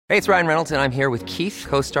Hey, it's Ryan Reynolds, and I'm here with Keith,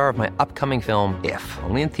 co-star of my upcoming film, If,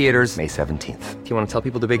 only in theaters May 17th. Do you want to tell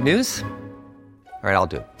people the big news? All right, I'll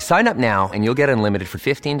do it. Sign up now and you'll get unlimited for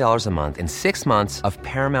 $15 a month and 6 months of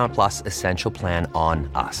Paramount Plus Essential Plan on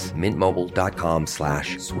us.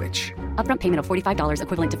 MintMobile.com/switch. Upfront payment of $45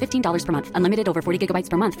 equivalent to $15 per month. Unlimited over 40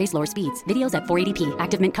 gigabytes per month. Face lower speeds. Videos at 480p.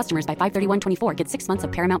 Active Mint customers by 531.24 get 6 months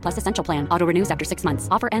of Paramount Plus Essential Plan. Auto renews after 6 months.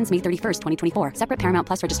 Offer ends May 31st, 2024. Separate Paramount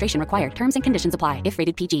Plus registration required. Terms and conditions apply if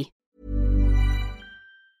rated PG.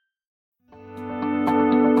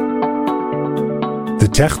 The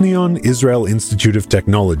Technion Israel Institute of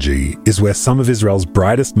Technology is where some of Israel's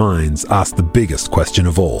brightest minds ask the biggest question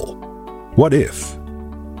of all. What if?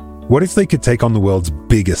 What if they could take on the world's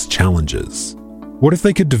biggest challenges? What if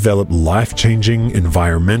they could develop life-changing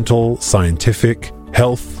environmental, scientific,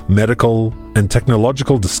 health, medical, and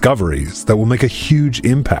technological discoveries that will make a huge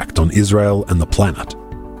impact on Israel and the planet?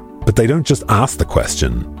 But they don't just ask the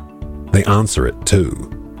question, they answer it too.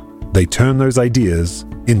 They turn those ideas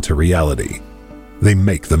into reality. They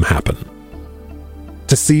make them happen.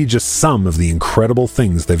 To see just some of the incredible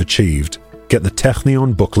things they've achieved, get the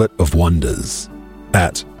Technion Booklet of Wonders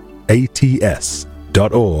at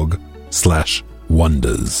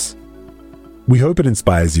ats.org/wonders. We hope it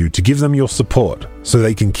inspires you to give them your support so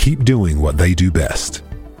they can keep doing what they do best.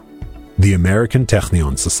 The American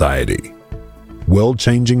Technion Society.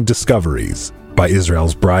 World-changing discoveries by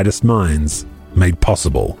Israel's brightest minds, made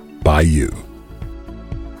possible by you.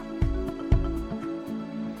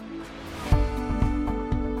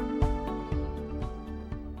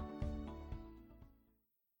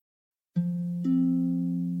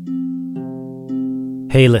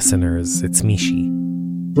 Hey listeners, it's Mishi.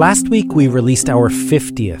 Last week we released our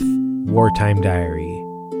 50th Wartime Diary.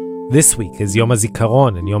 This week is Yom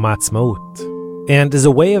HaZikaron and Yom HaAtzmaut. And as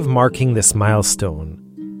a way of marking this milestone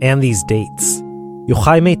and these dates,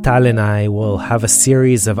 Yochai Meital and I will have a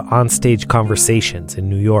series of onstage conversations in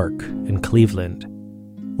New York and Cleveland.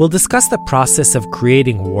 We'll discuss the process of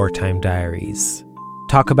creating Wartime Diaries,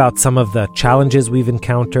 talk about some of the challenges we've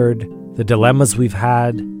encountered, the dilemmas we've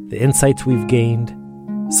had, the insights we've gained.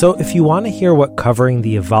 So if you want to hear what covering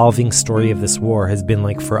the evolving story of this war has been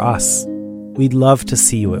like for us, we'd love to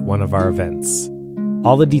see you at one of our events.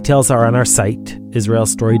 All the details are on our site,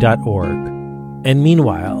 israelstory.org. And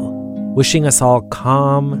meanwhile, wishing us all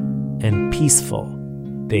calm and peaceful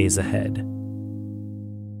days ahead.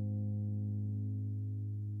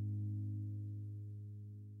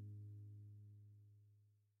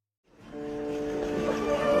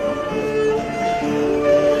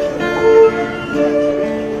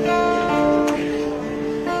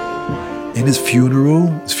 In his funeral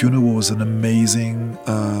was an amazing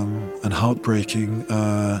and heartbreaking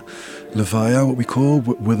levaya, what we call,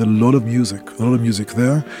 with a lot of music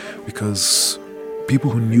there, because people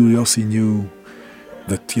who knew Yossi knew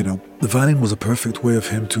that, the violin was a perfect way of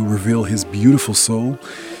him to reveal his beautiful soul.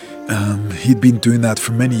 He'd been doing that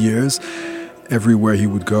for many years. Everywhere he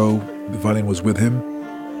would go, the violin was with him.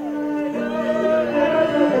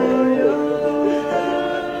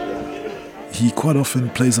 He quite often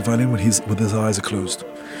plays the violin with his eyes are closed.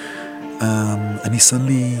 And he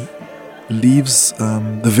suddenly leaves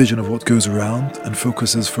the vision of what goes around and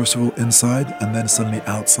focuses first of all inside and then suddenly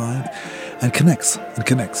outside and connects.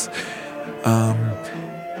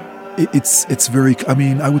 It's very,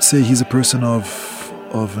 I would say he's a person of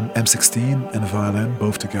an M16 and a violin,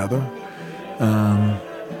 both together. And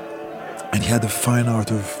he had the fine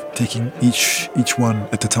art of taking each one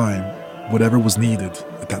at a time, whatever was needed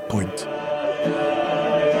at that point.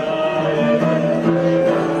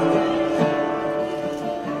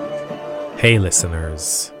 Hey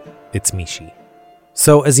listeners, it's Mishi.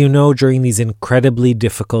 So as you know, during these incredibly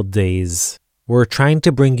difficult days, we're trying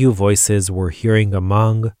to bring you voices we're hearing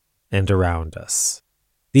among and around us.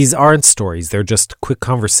 These aren't stories, they're just quick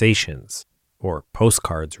conversations, or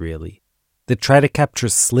postcards really, that try to capture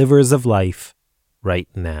slivers of life right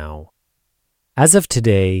now. As of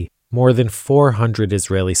today, more than 400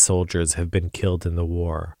 Israeli soldiers have been killed in the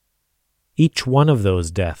war. Each one of those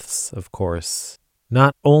deaths, of course,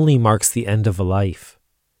 not only marks the end of a life,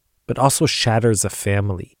 but also shatters a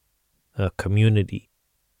family, a community,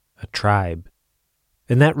 a tribe.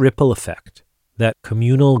 And that ripple effect, that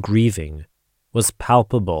communal grieving, was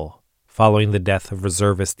palpable following the death of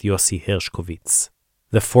reservist Yossi Hershkovitz,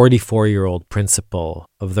 the 44-year-old principal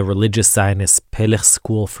of the religious Zionist Pelech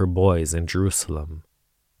School for Boys in Jerusalem,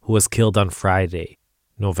 who was killed on Friday,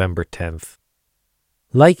 November 10th.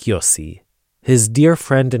 Like Yossi, his dear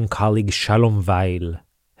friend and colleague Shalom Weil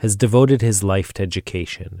has devoted his life to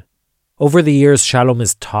education. Over the years, Shalom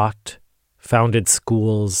has taught, founded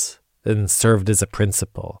schools, and served as a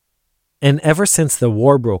principal. And ever since the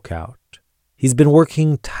war broke out, he's been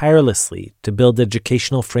working tirelessly to build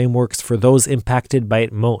educational frameworks for those impacted by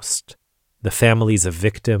it most, the families of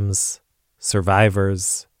victims,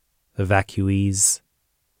 survivors, evacuees.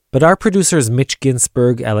 But our producers Mitch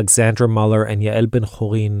Ginsberg, Alexandra Muller, and Yael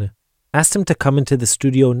Ben-Chorin asked him to come into the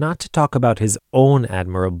studio not to talk about his own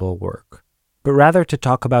admirable work, but rather to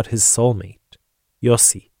talk about his soulmate,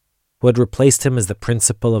 Yossi, who had replaced him as the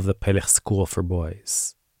principal of the Pelech School for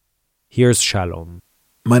Boys. Here's Shalom.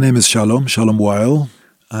 My name is Shalom Weil.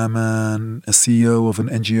 I'm a CEO of an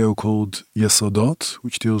NGO called Yesodot,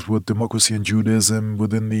 which deals with democracy and Judaism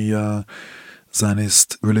within the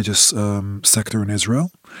Zionist religious sector in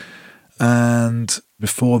Israel. And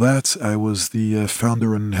before that, I was the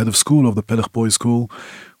founder and head of school of the Pelech Boys School.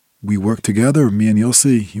 We worked together, me and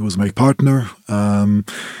Yossi. He was my partner,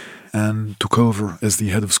 and took over as the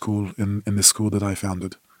head of school in the school that I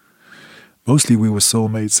founded. Mostly we were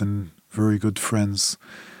soulmates and very good friends,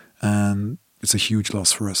 and it's a huge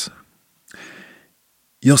loss for us.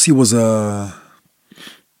 Yossi was a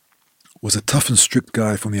tough and strict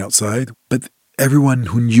guy from the outside, but everyone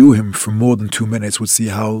who knew him for more than 2 minutes would see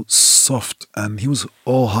how soft, and he was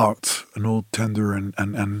all heart and all tender, and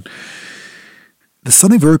there's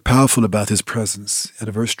something very powerful about his presence. He had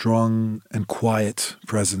a very strong and quiet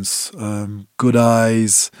presence, good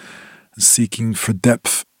eyes, seeking for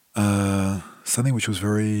depth, something which was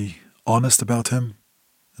very honest about him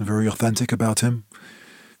and very authentic about him.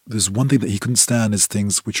 There's one thing that he couldn't stand is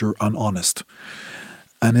things which are unhonest.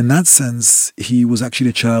 And in that sense, he was actually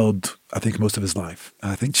a child, I think, most of his life.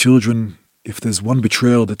 I think children, if there's one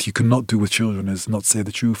betrayal that you cannot do with children, is not say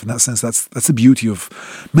the truth. In that sense, that's the beauty of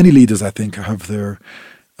many leaders, I think, have a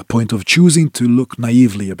point of choosing to look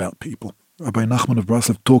naively about people. Rabbi Nachman of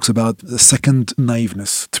Breslov talks about the second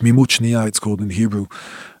naiveness, Tmimut Shniya, it's called in Hebrew,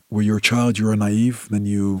 where you're a child, you're naive, then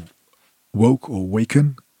you woke or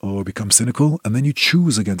waken or become cynical, and then you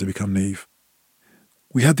choose again to become naive.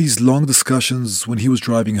 We had these long discussions when he was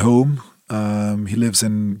driving home. He lives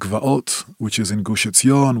in Gvaot, which is in Gush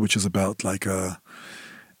Etzion, which is about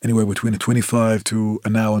anywhere between a 25 to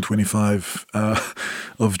an hour and 25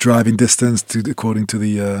 of driving distance according to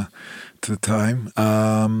the time.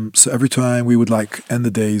 So every time we would end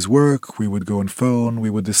the day's work, we would go on phone, we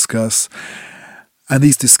would discuss. And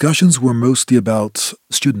these discussions were mostly about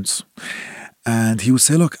students. And he would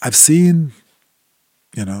say, look, I've seen,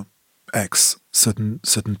 X,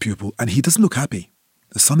 certain pupil, and he doesn't look happy.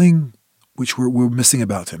 There's something which we're missing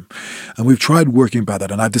about him. And we've tried working about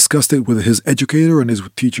that. And I've discussed it with his educator and his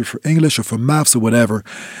teacher for English or for maths or whatever.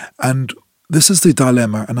 And this is the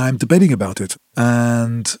dilemma, and I'm debating about it.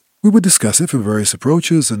 And we would discuss it from various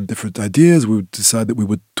approaches and different ideas. We would decide that we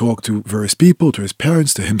would talk to various people, to his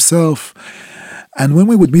parents, to himself. And when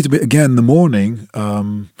we would meet again in the morning,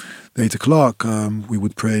 8 o'clock, we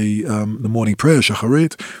would pray the morning prayer,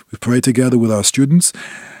 Shacharit. We'd pray together with our students.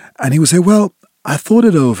 And he would say, well, I thought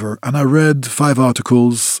it over and I read 5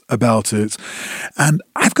 articles about it. And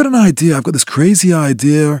I've got an idea. I've got this crazy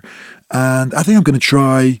idea. And I think I'm going to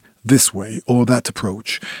try this way or that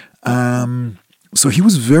approach. So he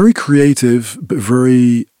was very creative, but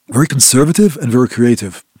very, very conservative and very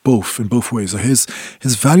creative, in both ways. So his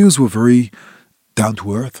values were very down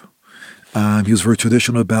to earth. He was very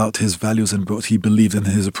traditional about his values and what he believed in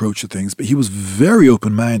his approach to things, but he was very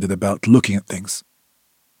open-minded about looking at things.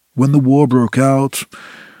 When the war broke out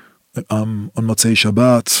on Motzei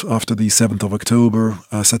Shabbat, after the 7th of October,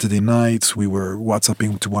 Saturday night, we were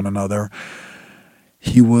WhatsApping to one another.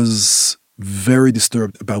 He was very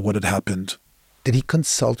disturbed about what had happened. Did he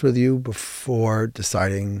consult with you before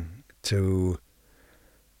deciding to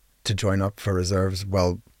join up for reserves?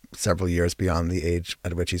 Well, several years beyond the age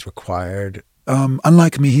at which he's required.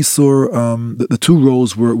 Unlike me, he saw the two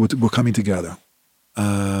roles were coming together.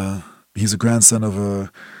 He's a grandson of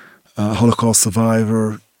a Holocaust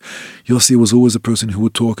survivor. Yossi was always a person who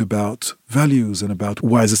would talk about values and about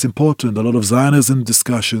why is this important, a lot of Zionism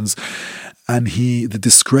discussions. And the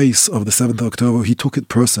disgrace of the 7th of October, he took it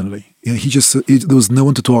personally. There was no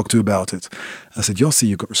one to talk to about it. I said, Yossi,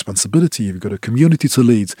 you've got responsibility. You've got a community to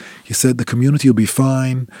lead. He said, the community will be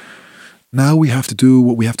fine. Now we have to do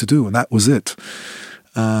what we have to do. And that was it.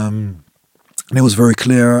 And it was very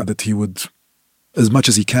clear that he would, as much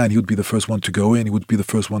as he can, he would be the first one to go in. He would be the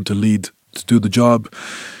first one to lead, to do the job.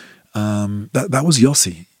 That was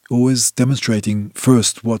Yossi, always demonstrating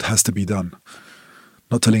first what has to be done.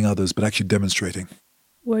 Not telling others, but actually demonstrating.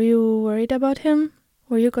 Were you worried about him?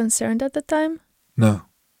 Were you concerned at the time? No.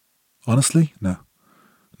 Honestly, no.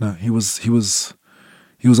 No, he was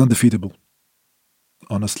undefeatable.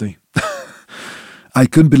 Honestly. I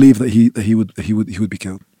couldn't believe that he would be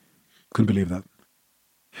killed. Couldn't believe that.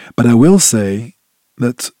 But I will say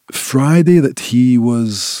that Friday that he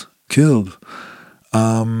was killed,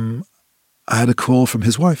 I had a call from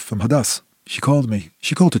his wife, from Hadass. She called me.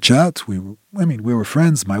 She called to chat. We were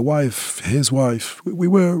friends. My wife, his wife. We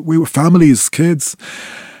were families, kids.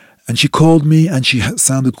 And she called me, and she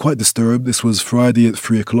sounded quite disturbed. This was Friday at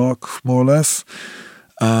 3:00, more or less.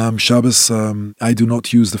 Shabbos, I do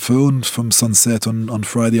not use the phone from sunset on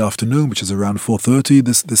Friday afternoon, which is around 4:30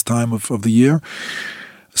 this time of the year.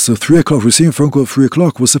 So 3:00, receiving a phone call at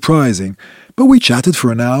 3:00 was surprising. But we chatted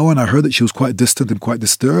for an hour, and I heard that she was quite distant and quite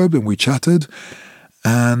disturbed, and we chatted.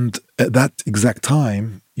 And at that exact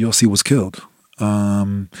time, Yossi was killed,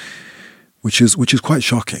 which is quite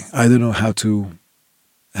shocking. I don't know how to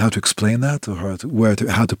explain that, or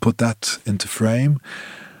how to put that into frame.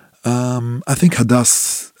 I think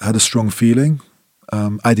Hadass had a strong feeling.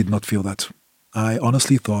 I did not feel that. I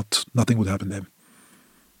honestly thought nothing would happen to him.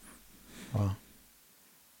 Wow.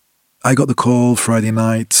 I got the call Friday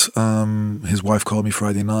night. His wife called me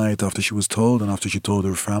Friday night after she was told, and after she told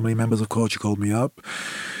her family members, of course, she called me up.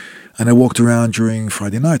 And I walked around during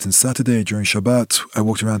Friday night and Saturday, during Shabbat. I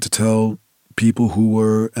walked around to tell people who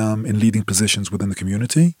were in leading positions within the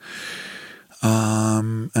community.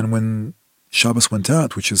 And when Shabbos went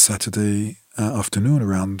out, which is Saturday afternoon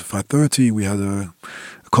around 5:30, we had a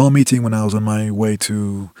call meeting when I was on my way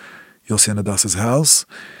to Yossi and Hadass's house.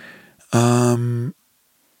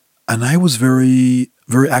 And I was very,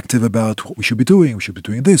 very active about what we should be doing. We should be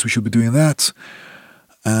doing this, we should be doing that.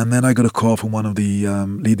 And then I got a call from one of the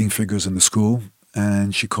leading figures in the school.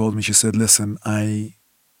 And she called me. She said, "Listen, I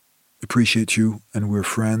appreciate you and we're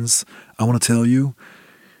friends. I want to tell you,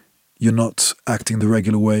 you're not acting the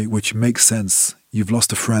regular way, which makes sense. You've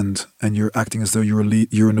lost a friend and you're acting as though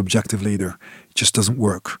you're an objective leader. It just doesn't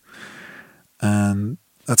work." And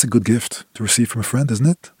that's a good gift to receive from a friend,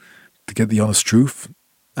 isn't it? To get the honest truth.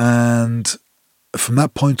 And from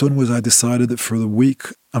that point onwards, I decided that for the week,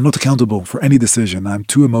 I'm not accountable for any decision. I'm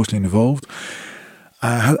too emotionally involved.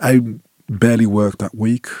 I barely worked that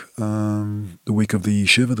week, the week of the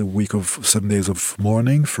Shiva, the week of 7 days of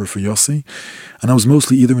mourning for Yossi. And I was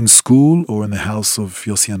mostly either in school or in the house of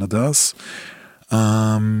Yossi and Hadass.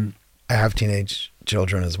 I have teenage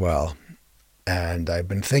children as well. And I've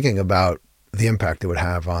been thinking about the impact it would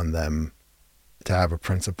have on them to have a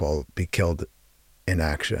principal be killed in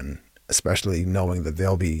action, especially knowing that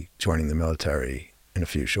they'll be joining the military in a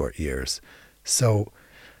few short years. So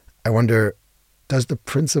I wonder, does the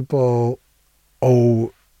principal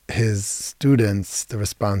owe his students the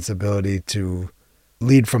responsibility to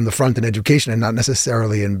lead from the front in education and not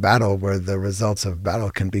necessarily in battle, where the results of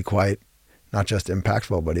battle can be quite not just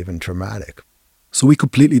impactful, but even traumatic? So we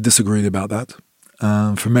completely disagreed about that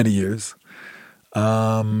for many years.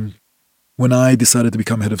 When I decided to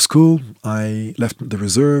become head of school, I left the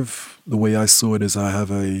reserve. The way I saw it is I have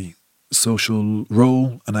a social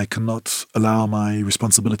role and I cannot allow my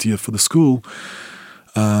responsibility for the school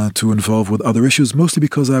to involve with other issues, mostly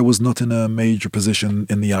because I was not in a major position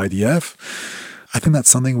in the IDF. I think that's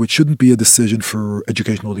something which shouldn't be a decision for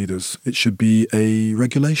educational leaders. It should be a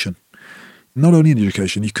regulation. Not only in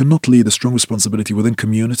education, you cannot lead a strong responsibility within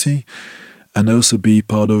community and also be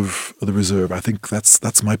part of the reserve. I think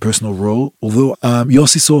that's my personal role. Although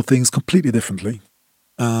Yossi saw things completely differently,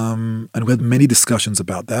 and we had many discussions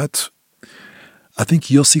about that. I think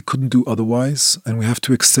Yossi couldn't do otherwise, and we have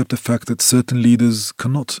to accept the fact that certain leaders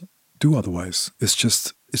cannot do otherwise.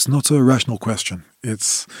 It's not a rational question.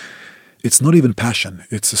 It's not even passion.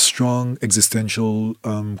 It's a strong existential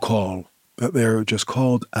call that they're just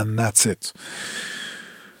called, and that's it.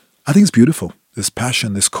 I think it's beautiful. This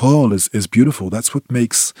passion, this call is beautiful. That's what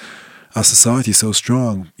makes our society so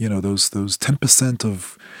strong. You know, those 10%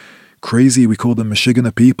 of crazy, we call them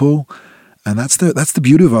Michigana people, and that's the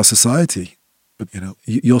beauty of our society. But you know,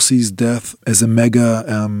 Yossi's death is a mega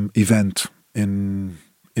event in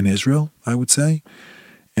Israel, I would say.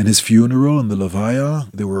 In his funeral in the Levaya,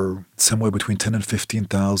 there were somewhere between 10 and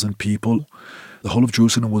 15,000 people. The whole of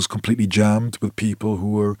Jerusalem was completely jammed with people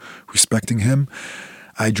who were respecting him.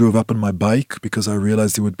 I drove up on my bike because I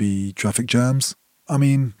realized there would be traffic jams. I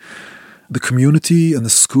mean, the community and the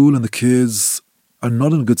school and the kids are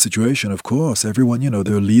not in a good situation, of course. Everyone, you know,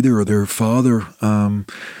 their leader or their father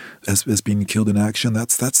has been killed in action.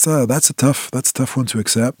 That's a tough one to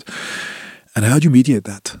accept. And how do you mediate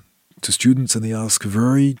that to students? And they ask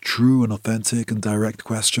very true and authentic and direct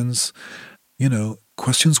questions. You know,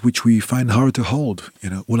 questions which we find hard to hold. You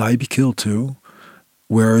know, will I be killed too?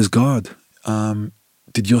 Where is God?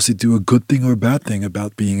 Did Yossi do a good thing or a bad thing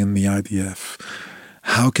about being in the IDF?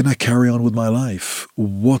 how can I carry on with my life?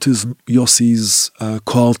 What is Yossi's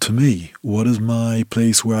call to me? What is my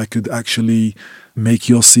place where I could actually make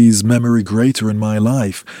Yossi's memory greater in my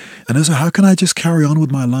life? And also, how can I just carry on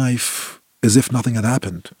with my life as if nothing had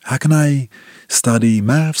happened? How can I study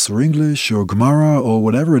maths or English or Gemara or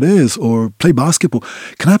whatever it is, or play basketball?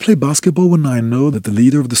 Can I play basketball when I know that the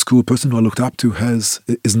leader of the school, person who I looked up to,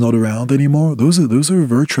 is not around anymore? Those are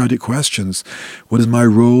very tragic questions. What is my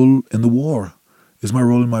role in the war? Is my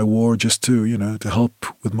role in my war just to help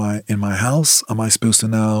with in my house? Am I supposed to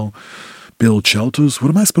now build shelters? What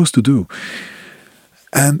am I supposed to do?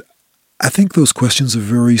 And I think those questions are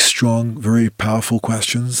very strong, very powerful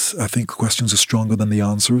questions. I think questions are stronger than the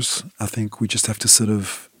answers. I think we just have to sort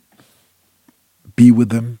of be with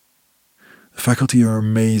them. The faculty are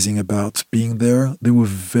amazing about being there. They were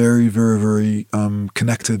very, very, very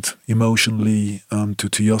connected emotionally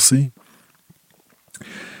to Yossi.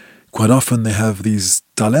 Quite often they have these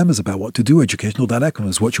dilemmas about what to do, educational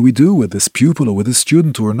dilemmas. What should we do with this pupil or with this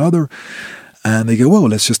student or another? And they go, well,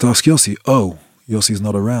 let's just ask Yossi. Oh, Yossi's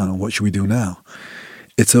not around. What should we do now?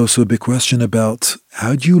 It's also a big question about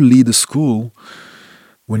how do you lead a school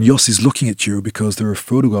when Yossi's looking at you, because there are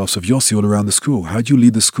photographs of Yossi all around the school. How do you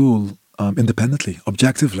lead the school independently,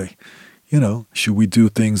 objectively? Should we do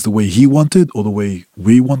things the way he wanted or the way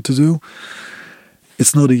we want to do?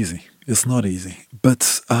 It's not easy. It's not easy.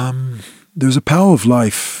 But there's a power of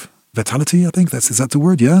life, vitality, I think. Is that the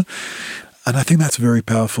word? Yeah. And I think that's very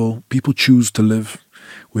powerful. People choose to live.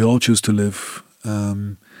 We all choose to live.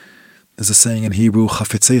 There's a saying in Hebrew,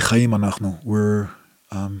 Chafetzei Chaim anachnu. We're,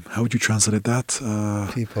 how would you translate that?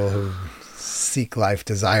 People who seek life,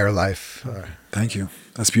 desire life. Thank you.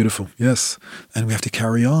 That's beautiful. Yes. And we have to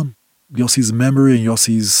carry on. Yossi's memory and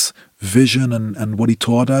Yossi's vision and what he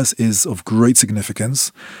taught us is of great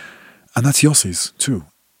significance. And that's Yossi's too.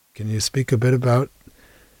 Can you speak a bit about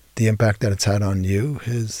the impact that it's had on you,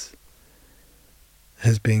 his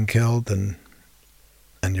being killed, and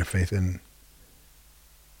your faith in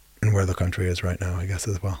where the country is right now, I guess,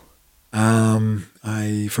 as well?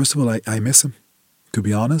 First of all, I miss him. To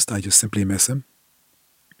be honest, I just simply miss him.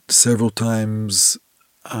 Several times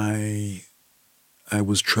I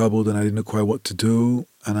was troubled and I didn't know quite what to do,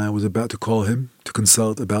 and I was about to call him to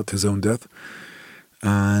consult about his own death.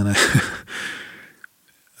 And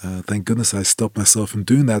thank goodness I stopped myself from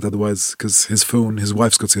doing that. Otherwise, because his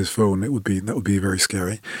wife's got his phone, that would be very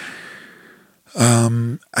scary.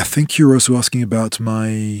 I think you're also asking about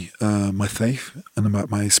my faith and about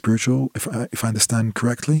my spiritual. If I understand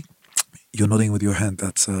correctly, you're nodding with your hand.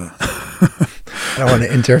 That's. I don't want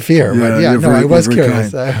to interfere, but I was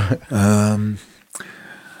curious.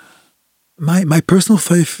 My personal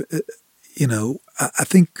faith, I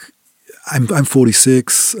think. I'm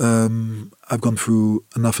 46. I've gone through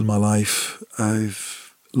enough in my life.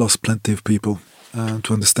 I've lost plenty of people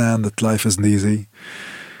to understand that life isn't easy.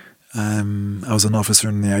 I was an officer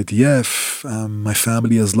in the IDF. My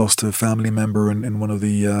family has lost a family member in one of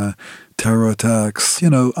the terror attacks.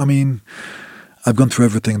 I've gone through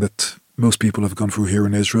everything that most people have gone through here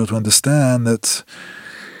in Israel to understand that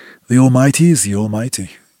the Almighty is the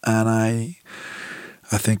Almighty. And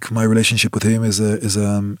I think my relationship with him is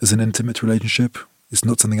an intimate relationship. It's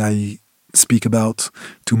not something I speak about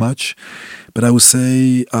too much, but I would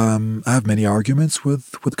say I have many arguments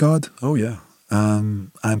with God. Oh yeah,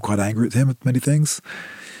 I'm quite angry at him at many things,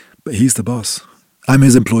 but he's the boss. I'm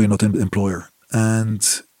his employee, not employer, and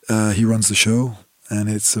he runs the show, and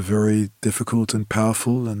it's a very difficult and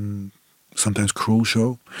powerful and sometimes cruel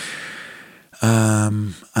show.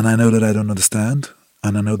 And I know that I don't understand.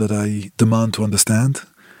 And I know that I demand to understand.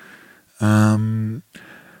 And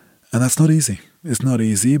that's not easy. It's not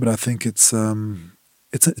easy, but I think it's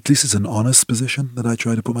at least it's an honest position that I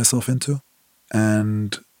try to put myself into.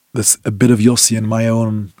 And there's a bit of Yossi in my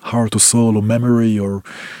own heart or soul or memory,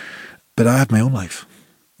 but I have my own life.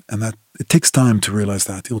 And that it takes time to realize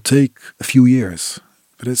that. It'll take a few years.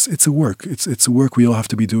 But it's a work. It's a work we all have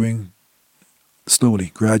to be doing slowly,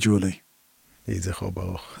 gradually.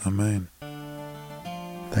 Amen.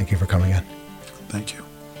 Thank you for coming in. Thank you.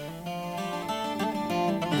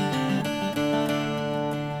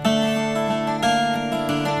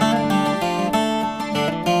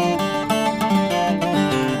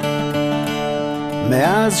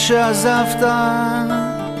 מאז שעזבת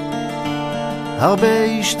הרבה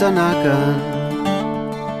השתנה כאן,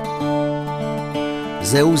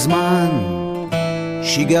 זהו זמן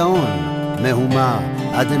שיגעון מהומה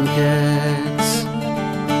עד אין קץ,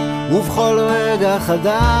 ובכל רגע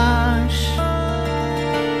חדש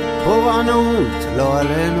פורענות לא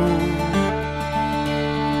עלינו,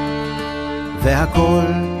 והכל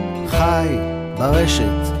חי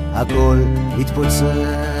ברשת הכל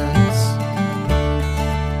התפוצץ.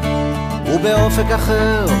 ובאופק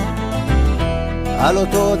אחר, על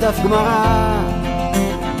אותו דף גמרא,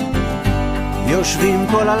 יושבים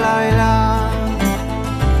כל הלילה,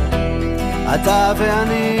 אתה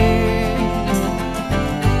ואני,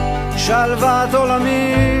 שלוות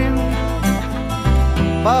עולמים,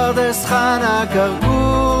 פרדס חנה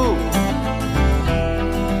כרכור,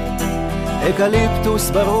 אקליפטוס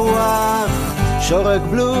ברוח, שורק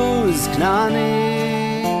בלוז כנעני.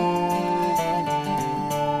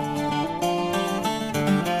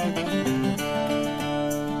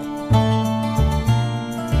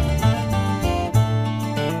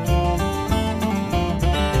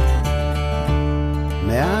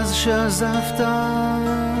 מאז שעזבת,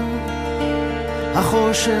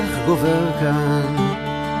 החושך גובר כאן,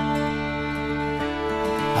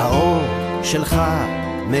 האור שלך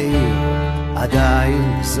מאיר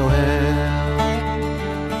עדיין זוהר.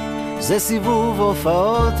 זה סיבוב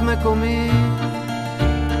הופעות מקומי,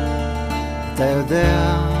 אתה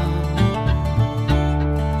יודע,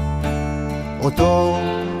 אותו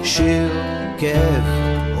שיר כאב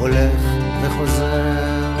הולך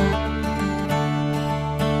וחוזר.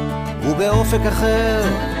 ובאופק אחר,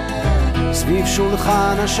 סביב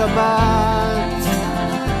שולחן השבת,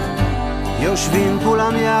 יושבים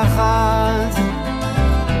כולם יחד,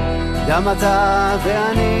 גם אתה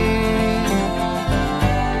ואני,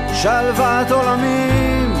 שלוות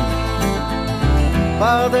עולמים,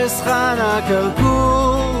 פרדס חנה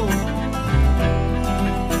כרכור,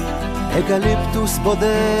 אקליפטוס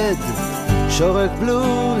בודד, שורק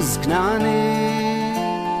בלוז כנעני.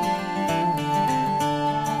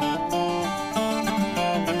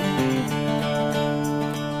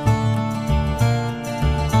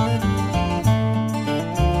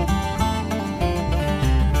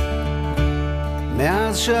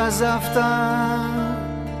 מאז שעזבת,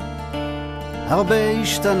 הרבה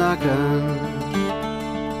השתנה כאן,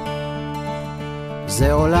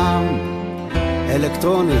 זה עולם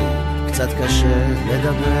אלקטרוני, קצת קשה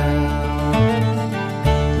לדבר,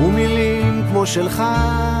 ומילים כמו שלך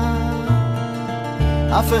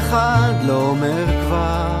אף אחד לא אומר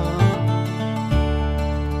כבר.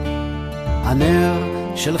 הנר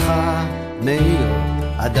שלך מאיר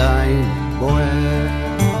עדיין בוער,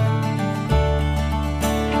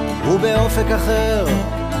 ובאופק אחר,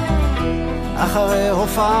 אחרי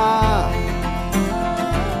הופעה,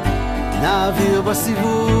 נעביר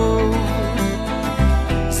בסיבוב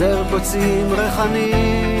זר קוצים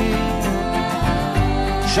ריחני,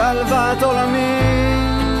 שלוות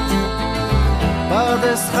עולמים,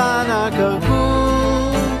 פרדס חנה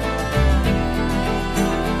כרכור,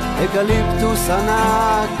 אקליפטוס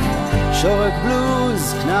ענק, שורק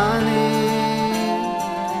בלוז כנעני.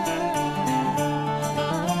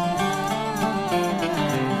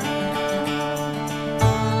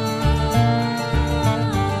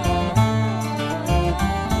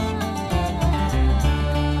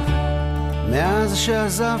 מאז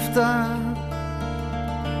שעזבת,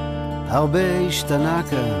 הרבה השתנה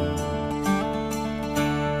כאן,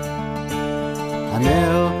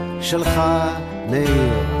 הנר שלך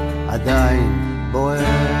מאיר עדיין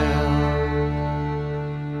בוער.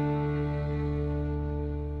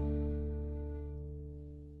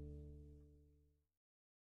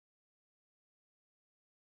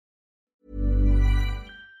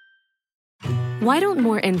 Why don't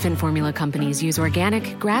more infant formula companies use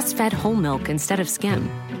organic, grass-fed whole milk instead of skim?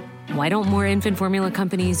 Why don't more infant formula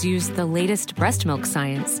companies use the latest breast milk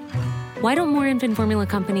science? Why don't more infant formula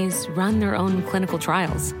companies run their own clinical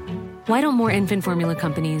trials? Why don't more infant formula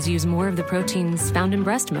companies use more of the proteins found in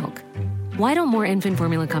breast milk? Why don't more infant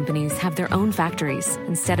formula companies have their own factories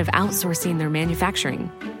instead of outsourcing their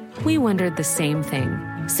manufacturing? We wondered the same thing.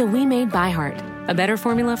 So we made ByHeart, a better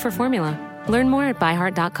formula for formula. Learn more at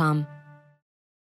byheart.com.